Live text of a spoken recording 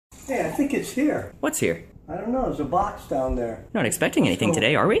Hey, I think it's here. What's here? I don't know, there's a box down there. Not expecting anything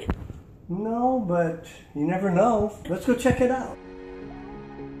today, are we? No, but you never know. Let's go check it out.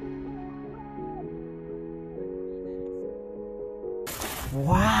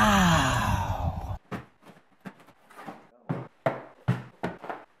 Wow!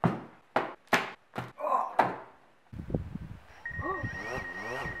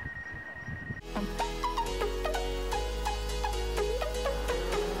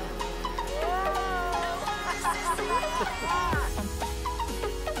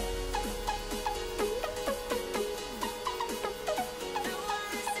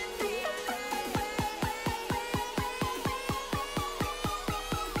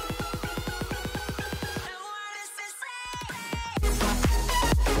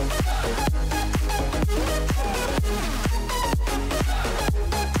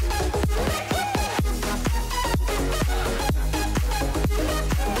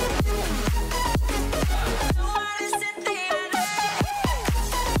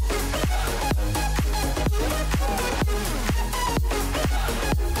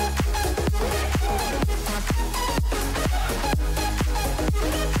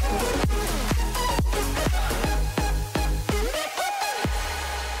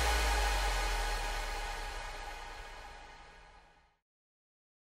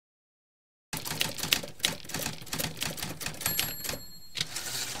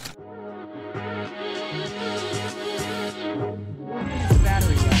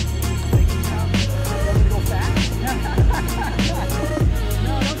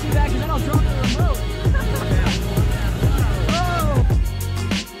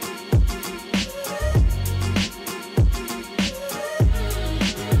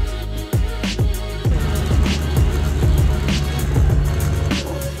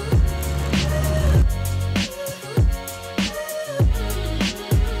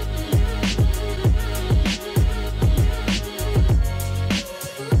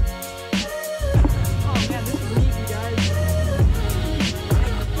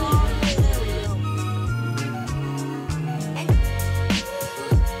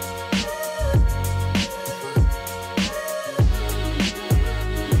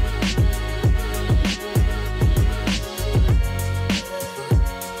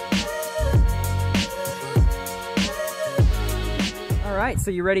 So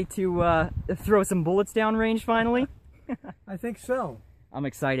you ready to throw some bullets down range finally? I think so. I'm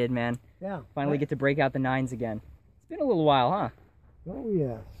excited, man. Yeah. Finally get to break out the 9s again. It's been a little while, huh? Oh,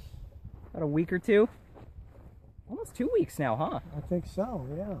 yes. About a week or two? Almost 2 weeks now, huh? I think so,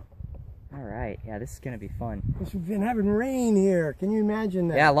 yeah. All right. Yeah, this is going to be fun. We've been having rain here. Can you imagine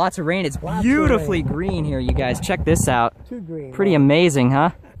that? Yeah, lots of rain. It's beautifully green here, you guys. Check this out. Too green. Pretty amazing,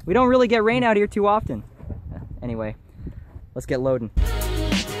 huh? We don't really get rain out here too often. Anyway, let's get loading.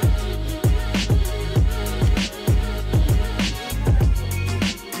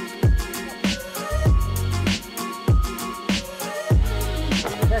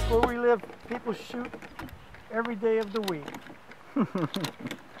 That's where we live. People shoot every day of the week.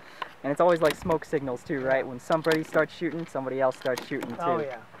 And it's always like smoke signals too, right? When somebody starts shooting, somebody else starts shooting too. Oh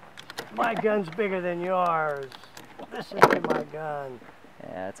yeah. My gun's bigger than yours. This is my gun.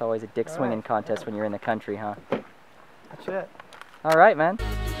 Yeah, it's always a dick swinging contest when you're in the country, huh? That's it. All right, man.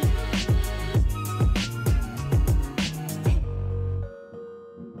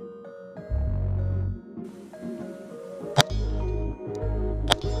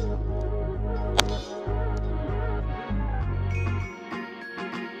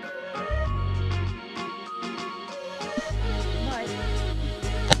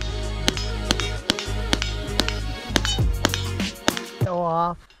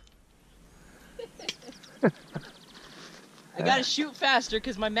 Off. I gotta shoot faster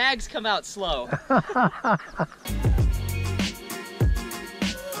because my mags come out slow. Not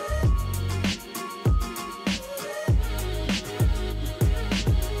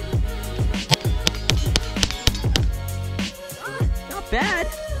bad.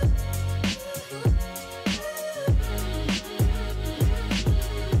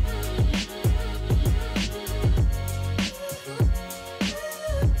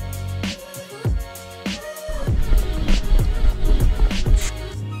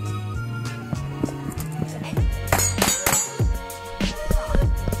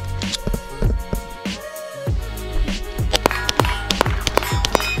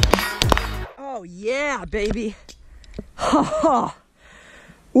 Oh yeah, baby. Oh,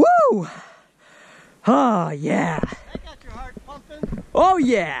 woo! Oh yeah. That got your heart pumping? Oh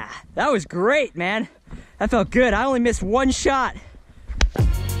yeah. That was great, man. That felt good. I only missed one shot.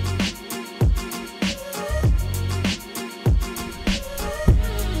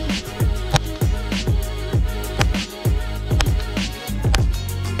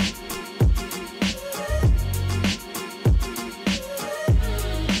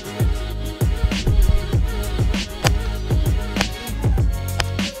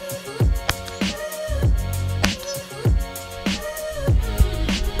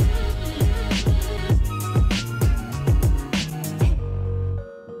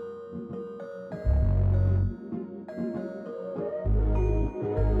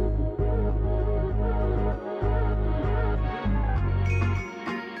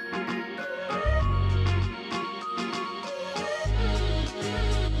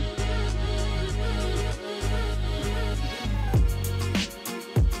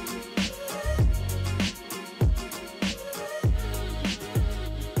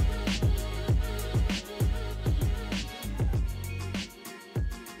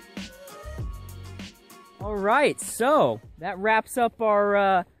 right, so that wraps up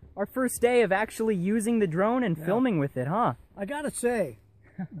our first day of actually using the drone and filming with it, huh? I gotta say,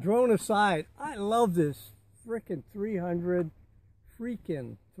 drone aside, I love this freaking 300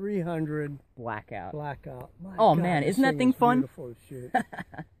 blackout. My oh God, man, this isn't that thing fun? Beautiful as shit.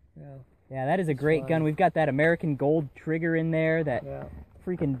 Yeah, that is a great gun. We've got that American gold trigger in there, that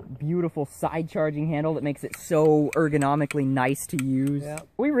freaking beautiful side charging handle that makes it so ergonomically nice to use.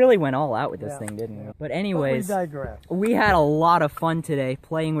 We really went all out with this thing, didn't we? But anyways, we had a lot of fun today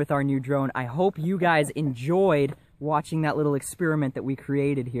playing with our new drone. I hope you guys enjoyed watching that little experiment that we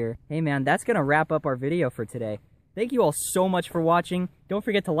created here. Hey man, that's gonna wrap up our video for today. Thank you all so much for watching. Don't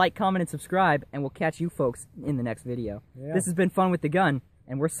forget to like, comment, and subscribe, and we'll catch you folks in the next video. This has been Fun with the Gun,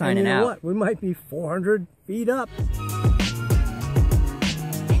 and we're signing out. What? We might be 400 feet up.